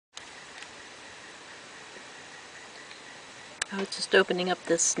I was just opening up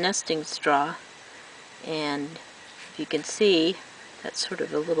this nesting straw, and if you can see, that's sort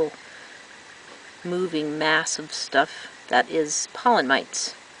of a little moving mass of stuff. That is pollen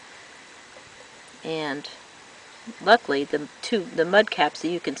mites. And luckily, the mud caps that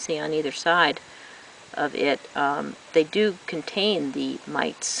you can see on either side of it, they do contain the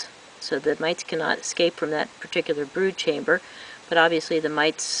mites, so the mites cannot escape from that particular brood chamber. But obviously the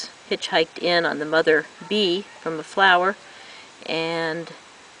mites hitchhiked in on the mother bee from a flower and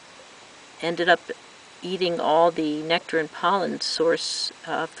ended up eating all the nectar and pollen source,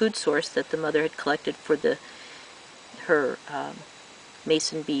 food source that the mother had collected for her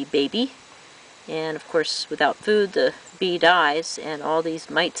mason bee baby. And of course, without food, the bee dies, and all these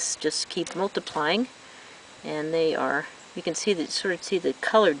mites just keep multiplying. And they are, you can see sort of see the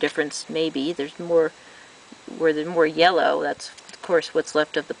color difference. Maybe there's more where they're more yellow. That's of course what's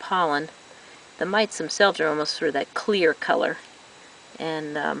left of the pollen. The mites themselves are almost sort of that clear color,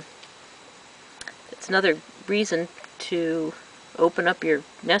 and it's another reason to open up your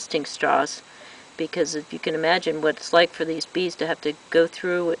nesting straws, because if you can imagine what it's like for these bees to have to go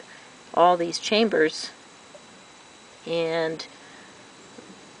through all these chambers and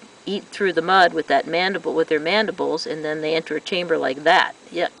eat through the mud with that mandible, with their mandibles, and then they enter a chamber like that.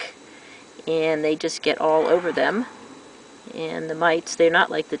 Yuck. And they just get all over them. And the mites, they're not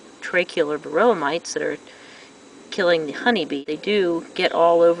like the tracheal or varroa mites that are killing the honeybee. They do get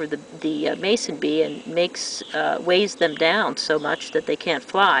all over the mason bee and weighs them down so much that they can't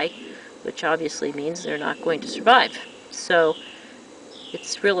fly, which obviously means they're not going to survive. So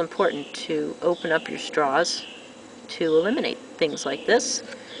it's real important to open up your straws to eliminate things like this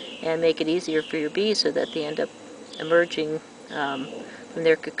and make it easier for your bees so that they end up emerging from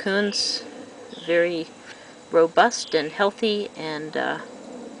their cocoons very robust and healthy and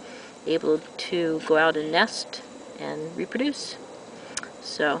able to go out and nest and reproduce.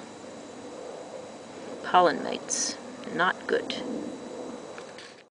 So, pollen mites, not good.